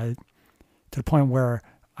 To the point where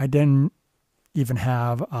I didn't even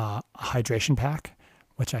have a hydration pack,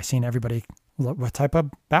 which I seen everybody. What type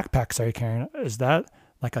of backpacks are you carrying? Is that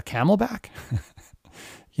like a Camelback?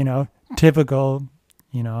 Typical,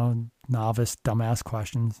 novice, dumbass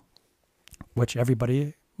questions, which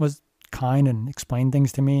everybody was kind and explained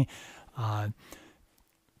things to me.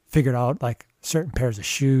 Figured out like certain pairs of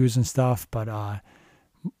shoes and stuff. But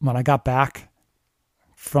when I got back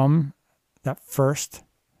from that first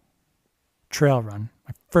trail run,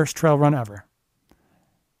 my first trail run ever,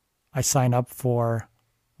 I signed up for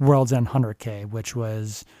World's End 100K, which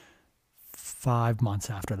was 5 months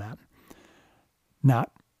after that. I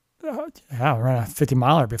ran a 50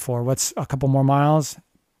 miler before. What's a couple more miles?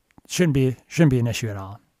 Shouldn't be an issue at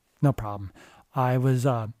all. No problem. I was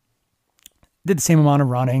did the same amount of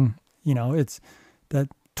running. It's that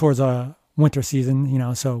towards a winter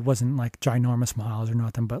season. So it wasn't like ginormous miles or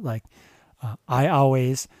nothing. But like I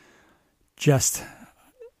always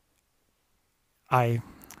I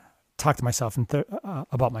talk to myself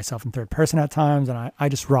about myself in third person at times, and I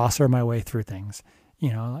just roster my way through things.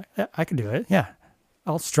 I can do it. Yeah,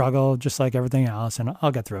 I'll struggle just like everything else, and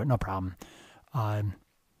I'll get through it. No problem.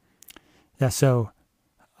 So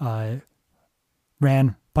I ran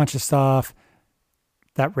a bunch of stuff.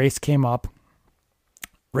 That race came up.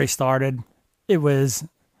 Race started. It was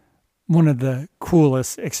one of the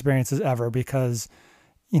coolest experiences ever because,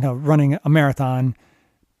 running a marathon,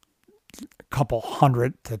 a couple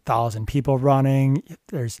 100 to 1,000 people running.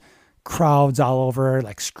 There's crowds all over,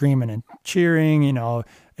 like screaming and cheering.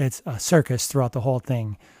 It's a circus throughout the whole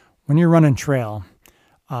thing. When you're running trail,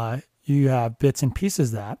 you have bits and pieces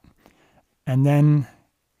of that, and then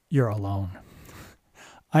you're alone.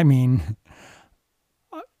 I mean,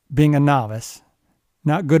 being a novice,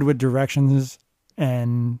 not good with directions,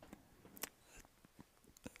 and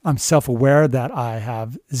I'm self-aware that I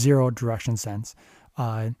have zero direction sense,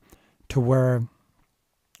 to where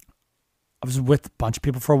I was with a bunch of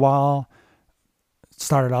people for a while,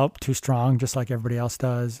 started out too strong, just like everybody else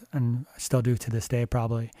does, and I still do to this day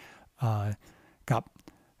probably.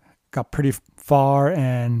 Got pretty far,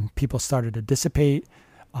 and people started to dissipate,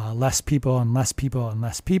 less people and less people and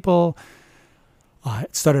less people.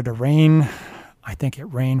 It started to rain. I think it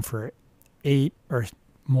rained for 8 or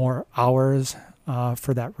more hours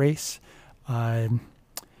for that race.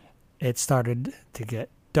 It started to get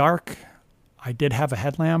dark. I did have a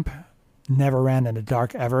headlamp. Never ran in the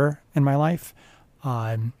dark ever in my life.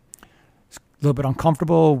 A little bit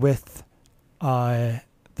uncomfortable with the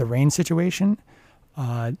rain situation.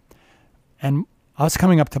 And I was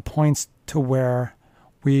coming up to points to where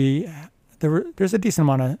there's a decent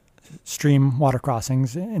amount of stream water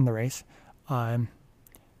crossings in the race,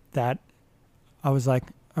 that I was like,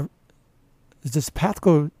 does this path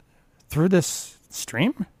go through this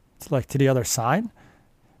stream? It's like to the other side?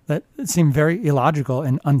 That it seemed very illogical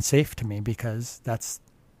and unsafe to me because that's,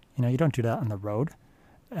 you don't do that on the road.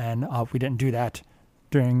 And we didn't do that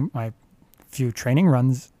during my few training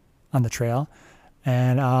runs on the trail.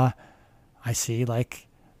 And I see like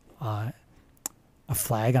a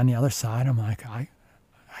flag on the other side. I'm like, I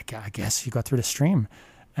guess you go through the stream.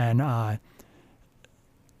 And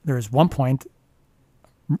there was one point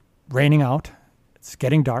raining out. It's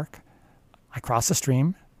getting dark. I cross the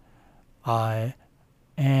stream. And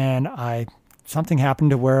something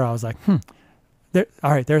happened to where I was like,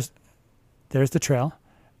 all right, there's the trail.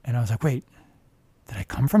 And I was like, wait, did I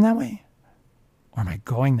come from that way? Or am I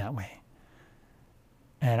going that way?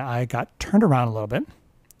 And I got turned around a little bit,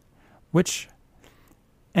 which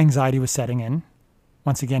anxiety was setting in.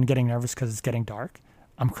 Once again, getting nervous because it's getting dark.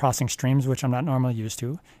 I'm crossing streams, which I'm not normally used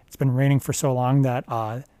to. It's been raining for so long that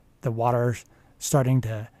the water's starting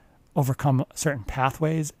to overcome certain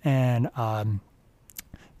pathways, and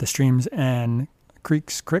the streams and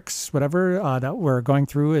creeks, whatever, that we're going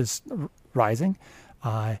through is rising.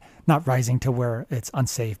 Not rising to where it's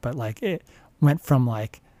unsafe, but like it went from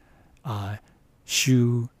like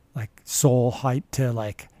shoe, like sole height to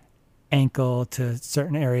like ankle to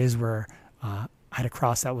certain areas where I had a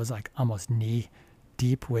cross that was like almost knee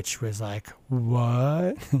deep, which was like,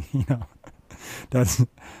 what? That's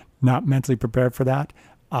not mentally prepared for that.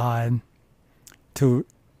 To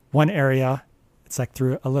one area, it's like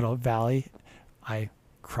through a little valley. I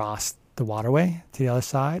crossed the waterway to the other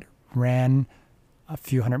side, ran a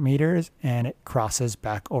few hundred meters, and it crosses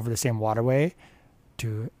back over the same waterway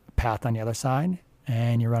to a path on the other side.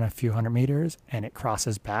 And you run a few hundred meters, and it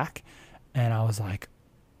crosses back. And I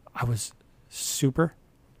was super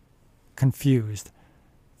confused,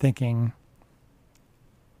 thinking,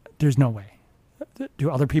 there's no way.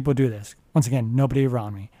 Do other people do this? Once again, nobody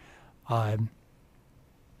around me. I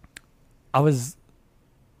was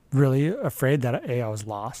really afraid that I was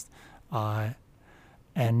lost, and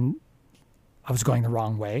I was going the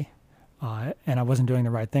wrong way, and I wasn't doing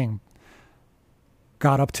the right thing.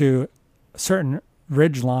 Got up to a certain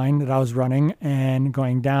ridge line that I was running, and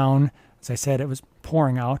going down, as I said, it was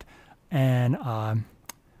pouring out, and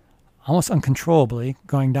almost uncontrollably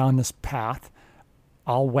going down this path,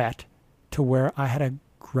 all wet, to where I had to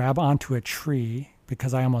grab onto a tree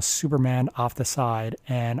because I almost Supermaned off the side,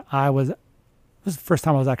 and it was the first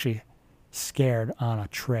time I was actually scared on a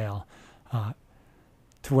trail,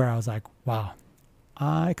 to where I was like, wow,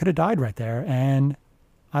 I could have died right there, and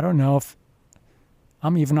I don't know if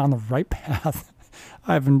I'm even on the right path.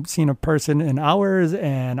 I haven't seen a person in hours,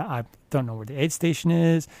 and I don't know where the aid station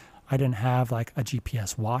is. I didn't have like a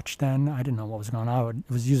GPS watch then. I didn't know what was going on.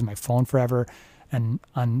 I was using my phone forever, and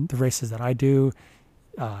on the races that I do,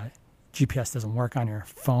 GPS doesn't work on your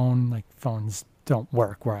phone. Like, phones don't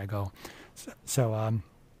work where I go. So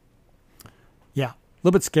yeah, a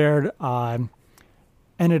little bit scared.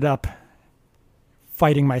 Ended up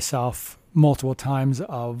fighting myself multiple times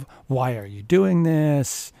of, why are you doing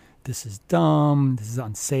this? This is dumb. This is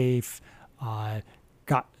unsafe.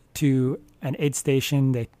 Got to an aid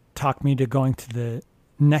station. They talked me to going to the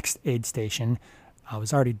next aid station. It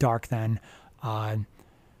was already dark then. And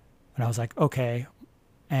I was like, okay.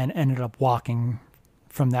 And ended up walking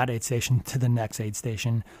from that aid station to the next aid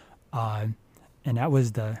station. And that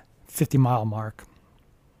was the 50-mile mark.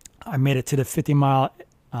 I made it to the 50-mile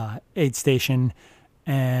aid station,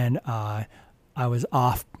 and I was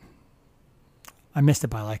off. I missed it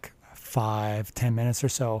by like 5-10 minutes or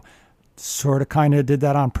so. Sort of kind of did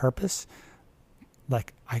that on purpose.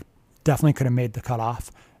 Like, I definitely could have made the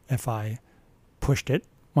cutoff if I pushed it.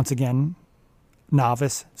 Once again,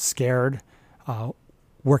 novice, scared,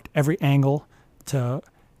 worked every angle to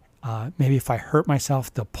maybe if I hurt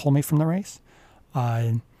myself, they'll pull me from the race.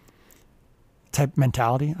 Type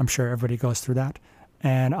mentality. I'm sure everybody goes through that.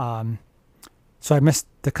 And so I missed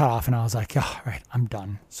the cutoff, and I was like, oh, all right, I'm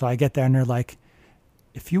done. So I get there, and they're like,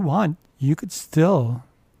 if you want, you could still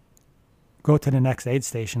go to the next aid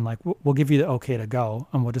station. Like, we'll give you the okay to go,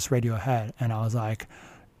 and we'll just radio ahead. And I was like,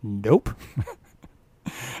 nope.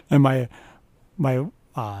 And my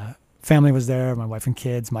family was there, my wife and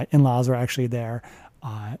kids, my in-laws were actually there,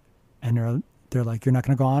 and they're like, you're not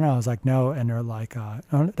going to go on? I was like, no. And they're like,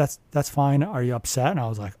 oh, that's fine. Are you upset? And I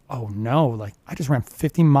was like, oh no, like, I just ran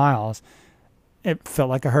 50 miles. It felt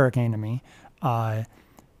like a hurricane to me.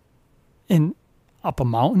 Up a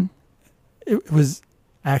mountain. It was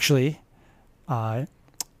actually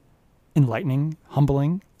enlightening,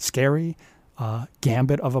 humbling, scary,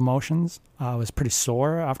 gambit of emotions. I was pretty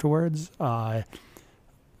sore afterwards.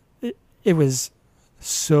 It was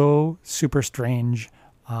so super strange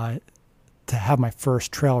to have my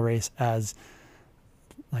first trail race as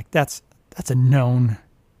like that's a known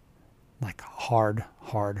like hard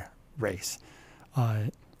race.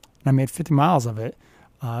 And I made 50 miles of it.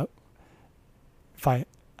 If I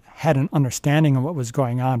had an understanding of what was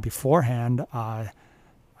going on beforehand, I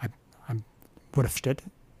would have fit,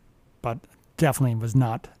 but definitely was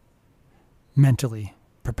not mentally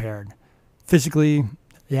prepared. Physically,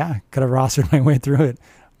 yeah, could have rostered my way through it.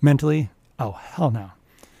 Mentally, oh, hell no.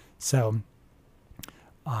 So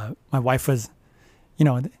my wife was,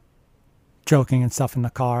 joking and stuff in the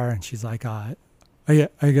car, and she's like, are you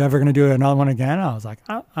ever going to do another one again? I was like,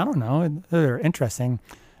 I don't know. They're interesting.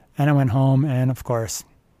 And I went home, and of course,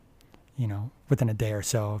 within a day or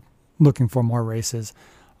so, looking for more races.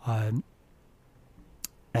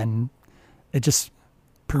 And it just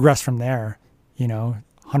progressed from there,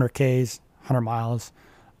 100 Ks, 100 miles.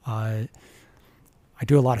 I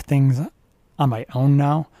do a lot of things on my own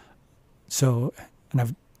now. So, and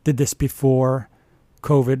I've did this before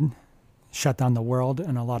COVID shut down the world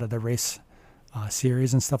and a lot of the race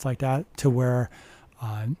series and stuff like that, to where,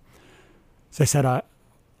 as I said,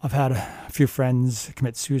 I've had a few friends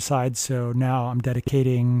commit suicide. So now I'm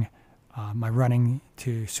dedicating my running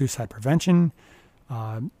to suicide prevention.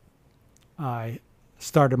 I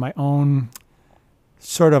started my own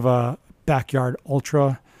sort of a backyard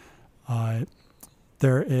ultra.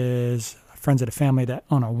 There is friends of the family that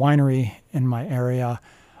own a winery in my area,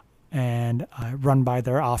 and I run by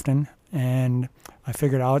there often. And I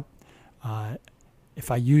figured out if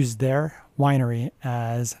I use their winery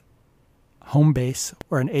as home base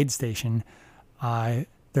or an aid station,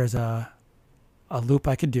 there's a loop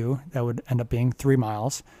I could do that would end up being 3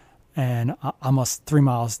 miles, and almost 3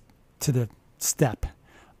 miles to the step.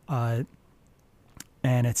 And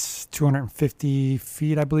it's 250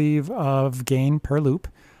 feet, I believe, of gain per loop.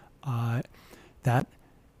 That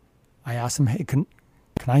I asked them, hey, can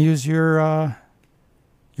I use your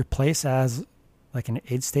place as like an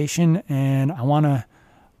aid station? And I want to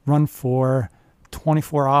run for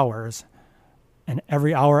 24 hours, and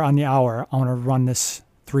every hour on the hour, I want to run this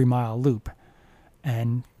 3 mile loop.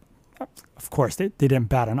 And of course, they didn't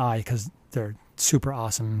bat an eye because they're super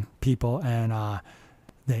awesome people, and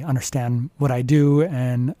they understand what I do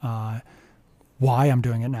and why I'm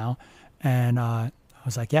doing it now. And I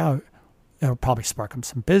was like, yeah, it'll probably spark up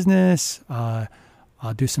some business. I'll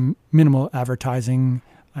do some minimal advertising,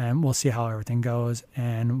 and we'll see how everything goes.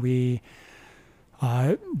 And we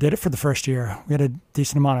did it for the first year. We had a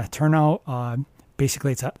decent amount of turnout.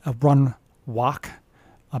 Basically, it's a run walk,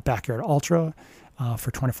 a backyard ultra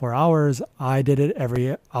for 24 hours. I did it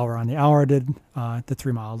every hour on the hour. I did the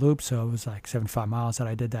 3 mile loop, so it was like 75 miles that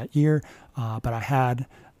I did that year. But I had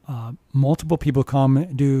multiple people come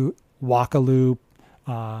do walk a loop,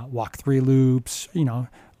 walk 3 loops,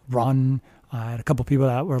 run. I had a couple people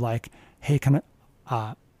that were like, hey,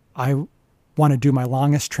 I want to do my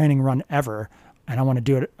longest training run ever, and I want to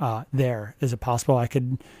do it there. Is it possible I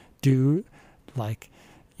could do like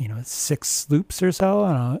 6 loops or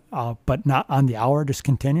so, but not on the hour, just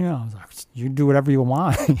continue? I was like, you do whatever you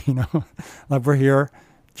want, like we're here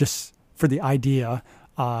just for the idea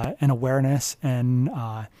and awareness, and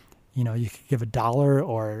you could give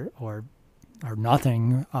 $1 or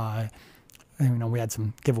nothing. We had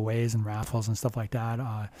some giveaways and raffles and stuff like that.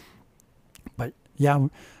 But yeah,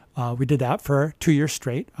 we did that for 2 years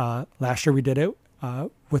straight. Last year we did it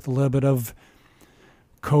with a little bit of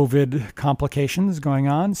COVID complications going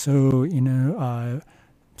on. So,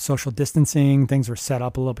 social distancing, things were set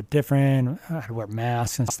up a little bit different. I had to wear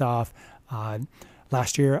masks and stuff.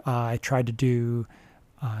 Last year, I tried to do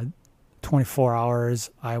 24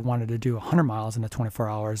 hours. I wanted to do 100 miles in the 24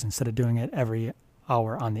 hours instead of doing it every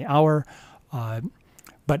hour on the hour.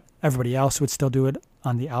 But everybody else would still do it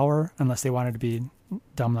on the hour unless they wanted to be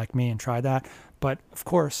dumb like me and try that. But of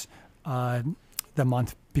course, the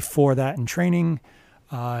month before that in training,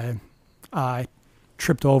 I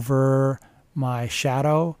tripped over my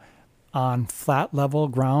shadow on flat level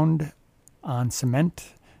ground on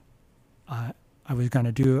cement. I was going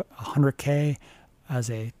to do 100K as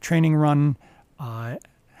a training run.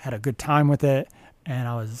 Had a good time with it, and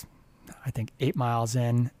I was, I think, 8 miles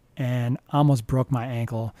in and almost broke my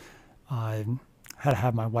ankle. Had to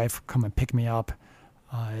have my wife come and pick me up.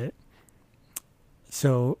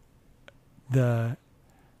 So the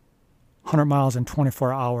 100 miles in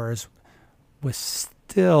 24 hours was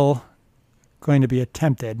still going to be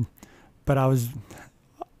attempted, but I was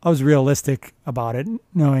realistic about it,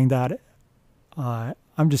 knowing that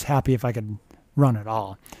I'm just happy if I could run at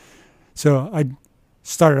all. So I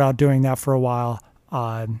started out doing that for a while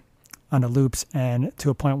on the loops, and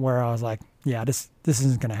to a point where I was like, yeah, this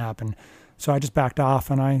isn't going to happen. So I just backed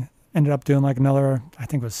off, and I ended up doing like another, I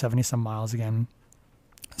think it was 70 some miles again.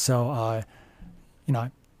 So, I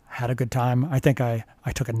had a good time. I think I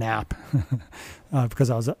took a nap because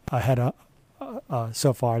I had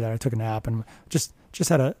so far that I took a nap and just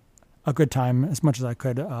had a good time as much as I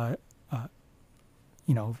could,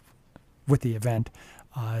 with the event.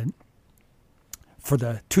 For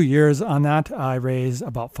the 2 years on that, I raised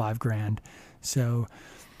about $5,000. So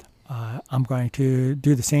I'm going to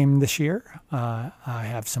do the same this year. I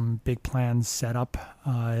have some big plans set up.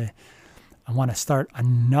 I want to start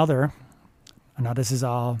another. Now this is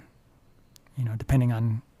all, depending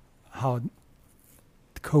on how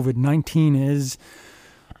COVID-19 is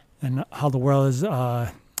and how the world is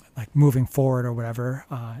moving forward or whatever.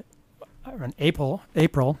 In April,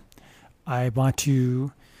 I want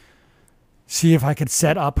to see if I could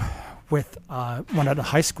set up with one of the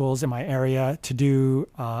high schools in my area to do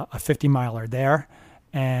a 50 miler there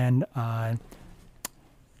and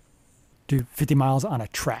do 50 miles on a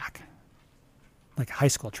track, like a high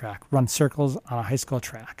school track, run circles on a high school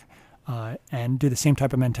track, and do the same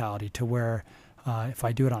type of mentality to where if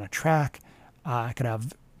I do it on a track, I could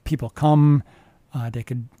have people come, they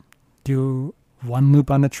could do one loop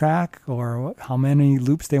on the track or how many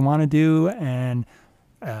loops they want to do, and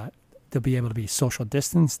they'll be able to be social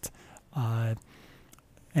distanced.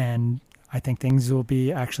 And I think things will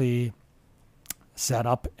be actually set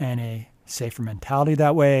up in a safer mentality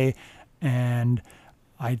that way. And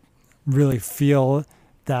I really feel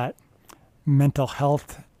that mental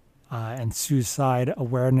health and suicide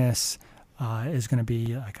awareness is going to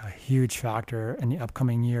be like a huge factor in the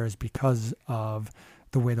upcoming years because of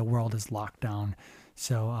the way the world is locked down.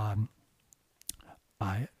 So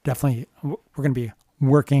I definitely, we're going to be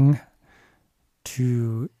working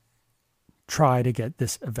to try to get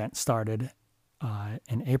this event started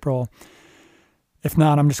in April. If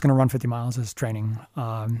not, I'm just going to run 50 miles as training.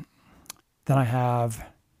 Then I have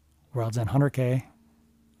World's End 100K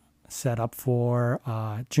set up for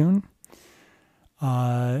June.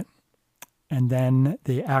 And then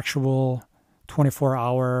the actual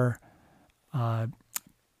 24-hour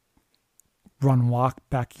run walk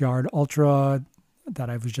backyard ultra that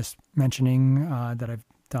I was just mentioning that I've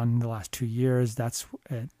done the last 2 years. That's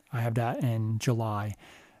it. I have that in July.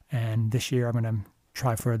 And this year I'm going to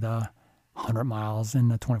try for the 100 miles in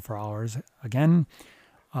the 24 hours again.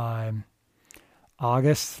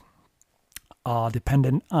 August,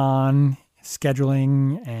 dependent on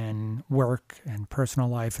scheduling and work and personal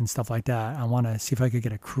life and stuff like that. I want to see if I could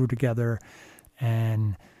get a crew together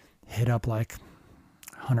and hit up like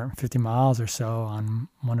 150 miles or so on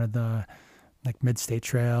one of the like mid-state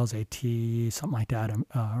trails, AT, something like that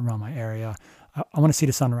around my area. I want to see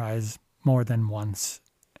the sunrise more than once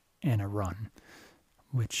in a run,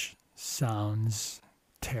 which sounds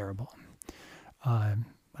terrible. But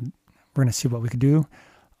we're going to see what we could do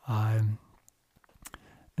and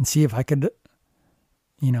see if I could,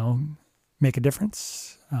 make a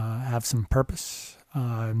difference, have some purpose,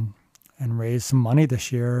 and raise some money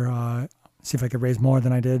this year. See if I could raise more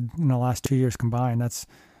than I did in the last 2 years combined. That's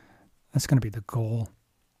going to be the goal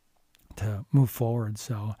to move forward.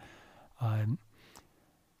 So,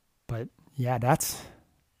 but yeah,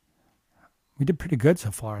 we did pretty good so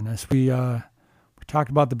far in this. We talked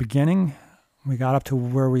about the beginning. We got up to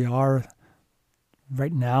where we are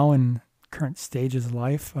right now in current stages of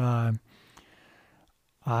life. I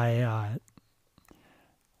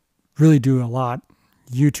really do a lot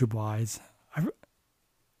YouTube-wise.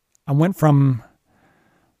 I went from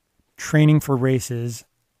training for races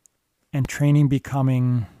and training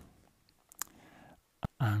becoming,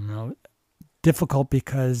 difficult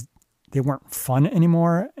because they weren't fun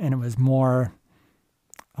anymore, and it was more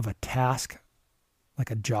of a task,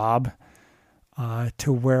 like a job,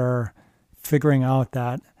 to where figuring out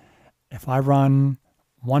that if I run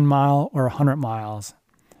 1 mile or 100 miles,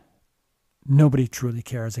 nobody truly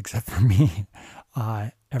cares except for me.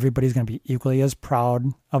 Everybody's going to be equally as proud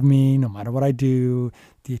of me, no matter what I do,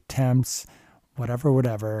 the attempts,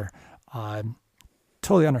 whatever.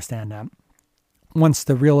 Totally understand that. Once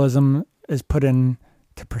the realism is put into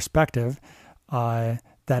perspective, that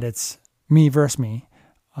it's me versus me,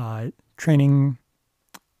 training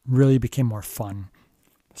really became more fun.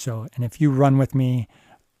 So, and if you run with me,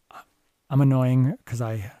 I'm annoying because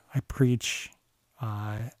I preach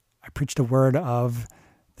the word of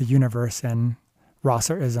the universe and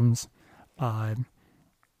Rosser-isms,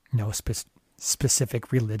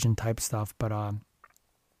 specific religion type stuff, but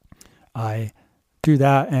I do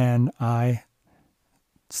that and I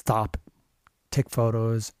stop, take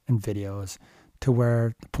photos and videos to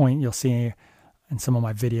where the point you'll see in some of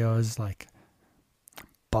my videos, like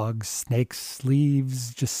bugs, snakes,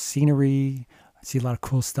 leaves, just scenery. I see a lot of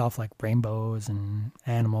cool stuff like rainbows and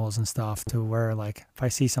animals and stuff, to where like if I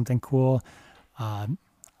see something cool, I'll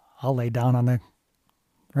lay down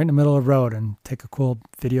right in the middle of the road and take a cool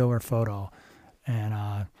video or photo.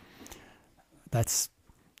 And that's,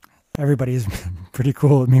 everybody's pretty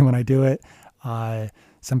cool with me when I do it.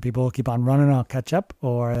 Some people keep on running, I'll catch up,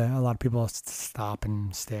 or a lot of people stop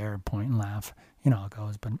and stare, point and laugh. You know how it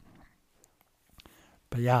goes.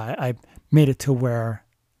 But yeah, I made it to where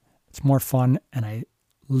it's more fun, and I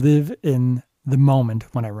live in the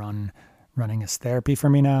moment when I run. Running is therapy for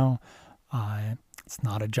me now. It's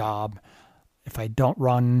not a job. If I don't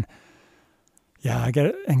run, I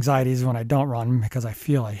get anxieties when I don't run because I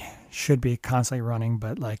feel I should be constantly running.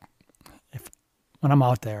 But like, when I'm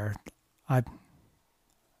out there, I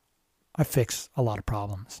fix a lot of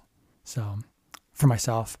problems. So for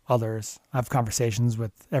myself, others, I have conversations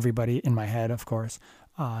with everybody in my head, of course.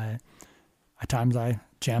 At times I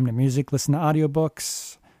jam to music, listen to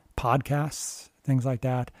audiobooks, podcasts, things like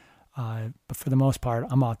that. But for the most part,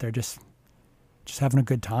 I'm out there just having a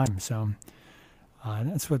good time. So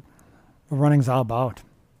that's what running's all about.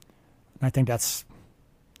 And I think that's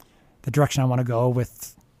the direction I want to go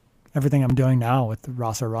with everything I'm doing now with the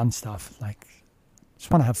Rasa Run stuff. Like,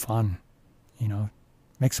 just want to have fun,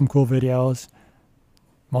 make some cool videos,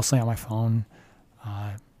 mostly on my phone.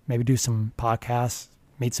 Maybe do some podcasts,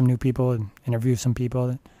 meet some new people, and interview some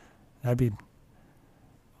people. That'd be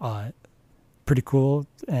pretty cool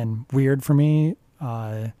and weird for me.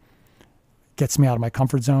 Gets me out of my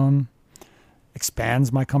comfort zone,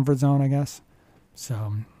 expands my comfort zone, I guess.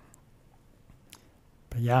 So,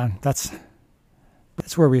 but yeah, that's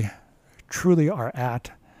where we truly are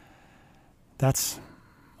at. That's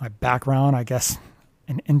my background, I guess,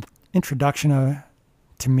 an introduction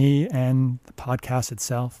to me and the podcast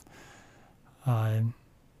itself.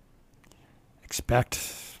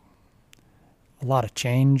 Expect a lot of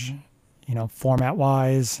change,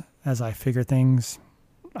 format-wise, as I figure things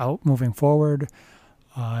out moving forward.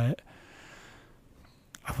 I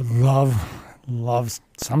would love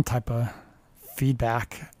some type of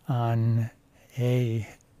feedback on, hey,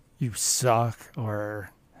 you suck,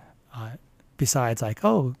 or besides like,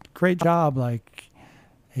 oh, great job, like,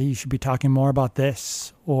 hey, you should be talking more about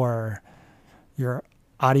this, or your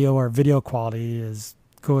audio or video quality is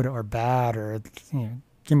good or bad, or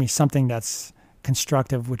give me something that's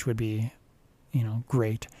constructive, which would be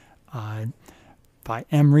great. If I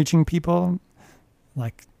am reaching people,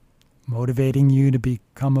 like motivating you to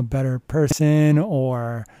become a better person,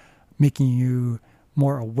 or making you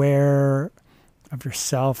more aware of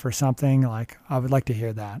yourself or something, like, I would like to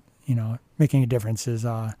hear that. Making a difference is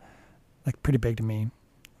like pretty big to me.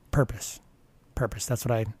 Purpose. That's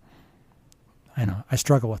what I know. I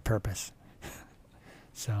struggle with purpose.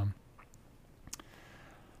 So,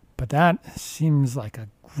 but that seems like a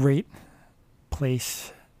great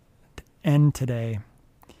place to end today,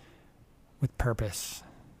 with purpose.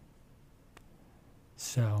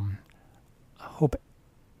 So, I hope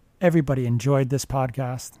everybody enjoyed this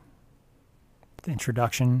podcast. The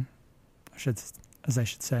introduction, as I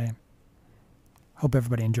should say. Hope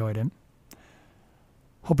everybody enjoyed it.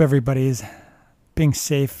 Hope everybody's being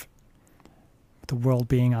safe with the world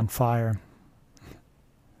being on fire.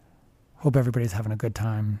 Hope everybody's having a good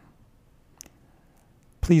time.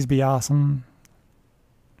 Please be awesome.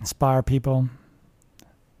 Inspire people.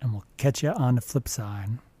 And we'll catch you on the flip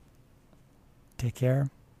side. Take care. And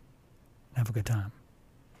have a good time.